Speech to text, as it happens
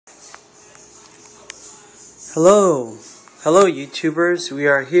Hello YouTubers. We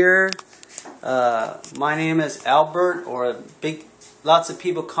are here. My name is Albert, or lots of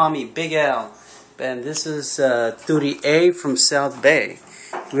people call me Big Al. And this is 30A from South Bay.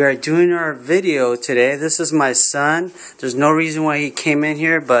 We are doing our video today. This is my son. There's no reason why he came in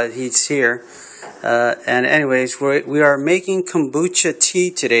here, but he's here. And anyways, we are making kombucha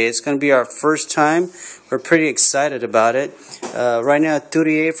tea today. It's going to be our first time. We're pretty excited about it. Right now,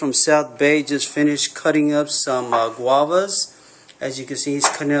 30A from South Bay just finished cutting up some guavas. As you can see, he's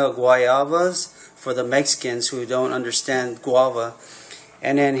cutting up guayabas for the Mexicans who don't understand guava.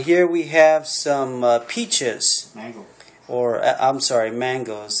 And then here we have some peaches. Mango. Or I'm sorry,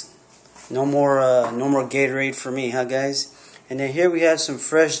 mangoes. No more Gatorade for me, huh, guys? And then here we have some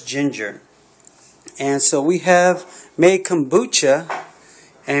fresh ginger. And so we have made kombucha,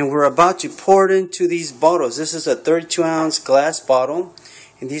 and we're about to pour it into these bottles. This is a 32-ounce glass bottle,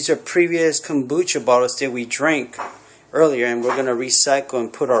 and these are previous kombucha bottles that we drank earlier, and we're going to recycle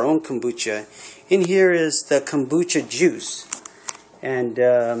and put our own kombucha. In here is the kombucha juice, and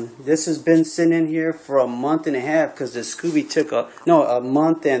this has been sitting in here for a month and a half because the Scooby took a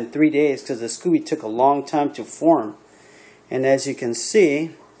month and 3 days because the Scooby took a long time to form. And as you can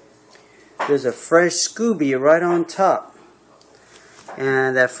see, there's a fresh Scooby right on top,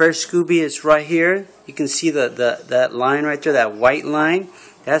 and that fresh Scooby is right here. You can see that line right there, that white line.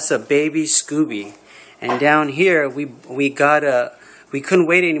 That's a baby Scooby. And down here we couldn't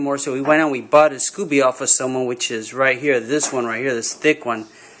wait anymore, so we went out and we bought a Scooby off of someone, which is right here, this one right here, this thick one.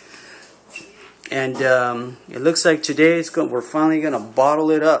 And it looks like today we're finally gonna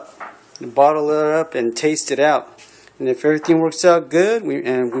bottle it up and taste it out. And if everything works out good, we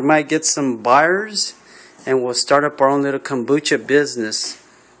might get some buyers, and we'll start up our own little kombucha business.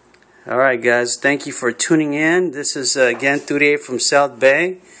 Alright guys, thank you for tuning in. This is again Turi from South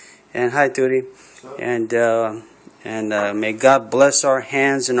Bay. And hi Turi. And may God bless our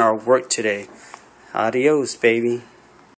hands and our work today. Adios, baby.